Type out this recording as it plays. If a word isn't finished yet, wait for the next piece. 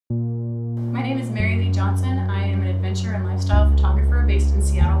My name is Marylee Johnson. I am an adventure and lifestyle photographer based in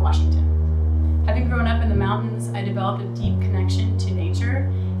Seattle, Washington. Having grown up in the mountains, I developed a deep connection to nature,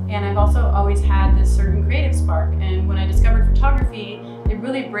 and I've also always had this certain creative spark. And when I discovered photography, it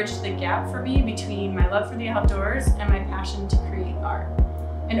really bridged the gap for me between my love for the outdoors and my passion to create art.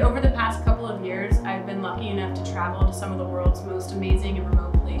 And over the past couple of years, I've been lucky enough to travel to some of the world's most amazing and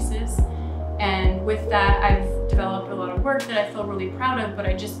remote places. And with that, I've developed a lot of work that I feel really proud of, but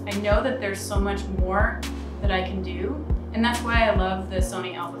I know that there's so much more that I can do. And that's why I love the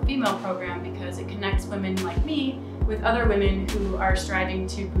Sony Alpha Female program, because it connects women like me with other women who are striving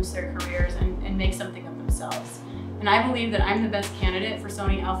to boost their careers and make something of themselves. And I believe that I'm the best candidate for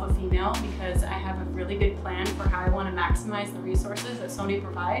Sony Alpha Female because I have a really good plan for how I want to maximize the resources that Sony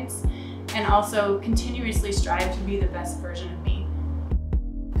provides and also continuously strive to be the best version of me.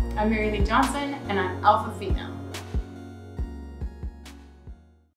 I'm Marylee Johnson, and I'm Alpha Female.